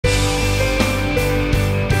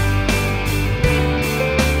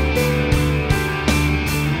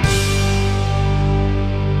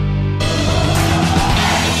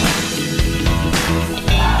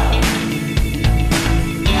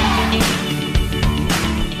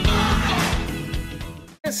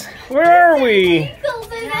Where are we?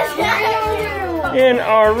 In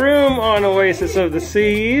our room on Oasis of the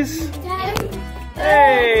Seas.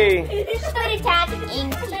 Hey!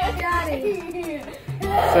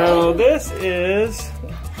 So this is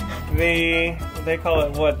they call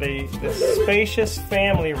it what? The Spacious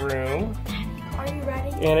family room. Are you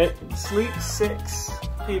ready? And it sleeps 6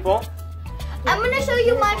 people. I'm gonna show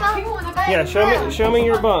you my bunk. Yeah, show me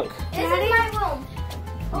your bunk. This is my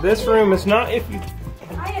room. This room is not if you.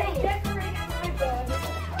 I have decorated my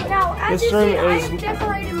bed. Now, as This you room see, I is. have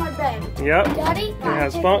decorated my bed. Yep. Daddy, It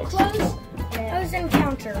has bunks. Close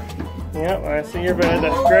encounter. Yep, I see your bed.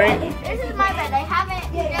 That's great. This is my bed. I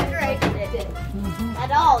haven't decorated it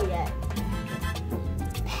at all yet.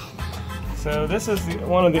 So this is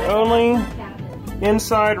one of the only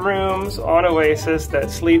inside rooms on Oasis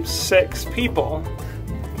that sleeps 6 people.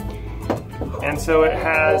 And so it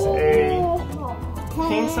has a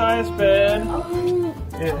king-size bed.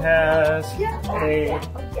 It has a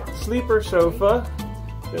sleeper sofa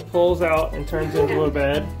that pulls out and turns into a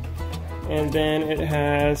bed. And then it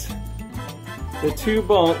has the 2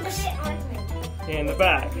 bunks in the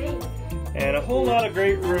back. And a whole lot of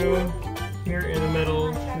great room here in the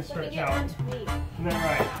middle to stretch out. Isn't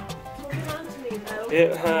that right?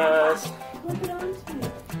 It has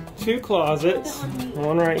 2 closets,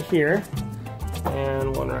 one right here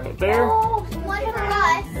and one right there, One for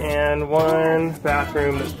us. and 1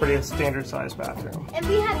 bathroom that's pretty a standard size bathroom. And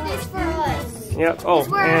we have this for us. Yep. Oh,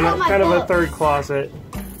 where I and have my kind of a books. 3rd closet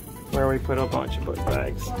where we put a bunch of book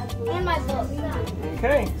bags. And my book.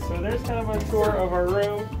 Okay, so there's kind of a tour of our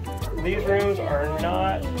room. These rooms are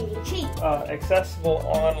not Cheap. accessible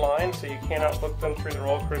online, so you cannot book them through the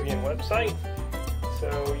Royal Caribbean website.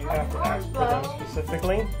 So you have to ask for them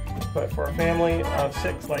specifically. But for a family of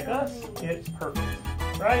 6 like us, it's perfect,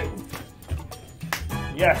 right?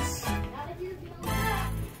 Yes.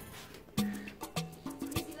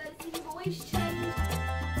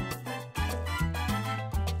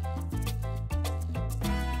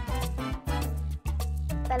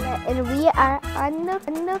 And we are on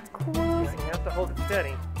the cruise. You have to hold it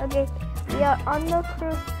steady. Okay, we are on the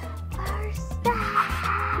cruise. First day.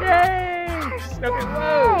 Yay! Okay,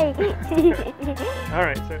 whoa! Yay! All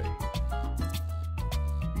right, so.